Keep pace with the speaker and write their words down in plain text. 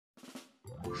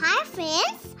Hi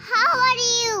friends, how are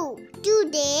you?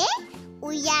 Today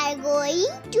we are going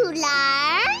to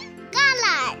learn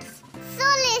colors. So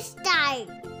let's start.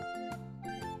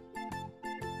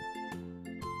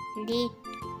 Red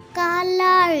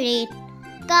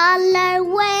color,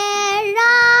 where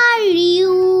are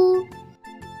you?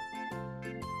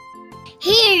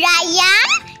 Here I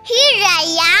am,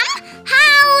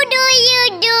 how do you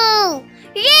do?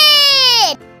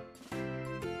 Red.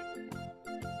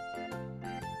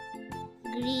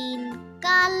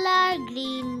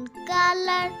 Green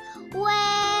color,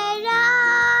 where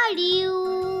are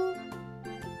you?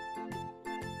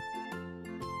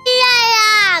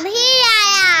 Here I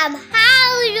am, how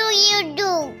do you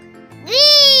do?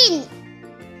 Green.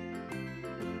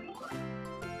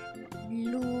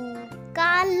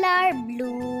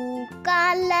 Blue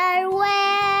color,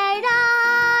 where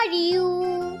are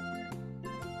you?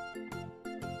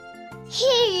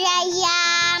 Here I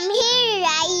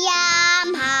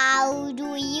am, how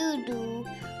do you do?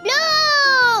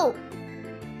 Blue.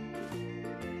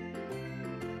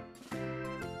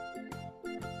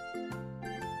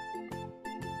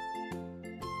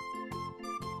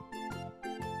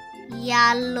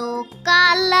 Yellow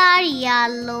color,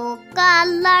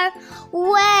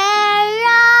 where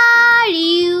are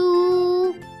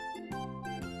you?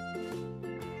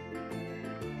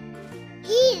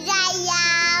 Here I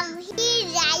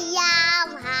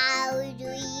am, how do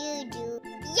you do?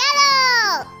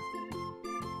 Yellow.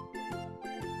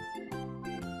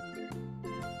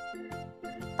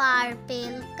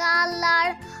 Purple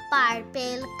color,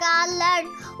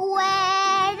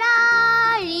 where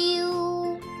are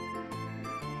you?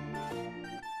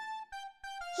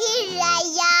 Here I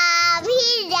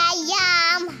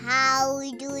am, how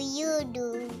do you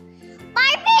do?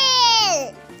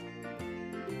 Purple.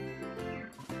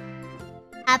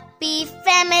 Happy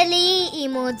family,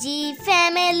 emoji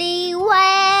family,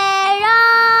 where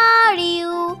are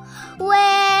you?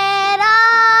 Where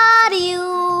are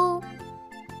you?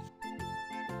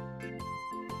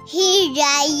 Here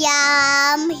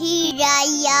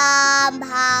I am,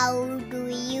 how do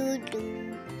you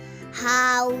do?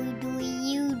 How do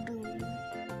you do?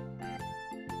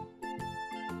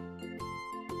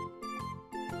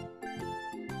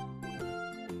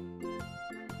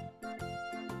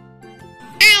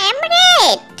 I am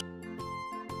red.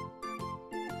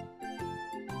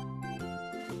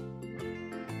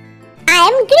 I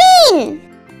am green.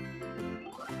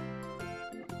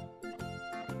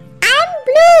 I am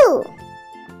blue.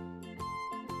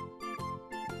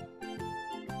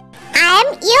 I am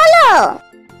yellow.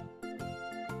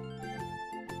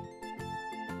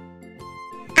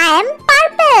 I am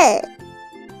purple.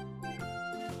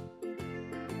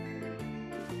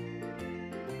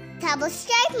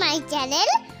 Subscribe my channel,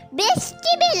 best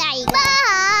TV like.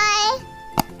 Bye.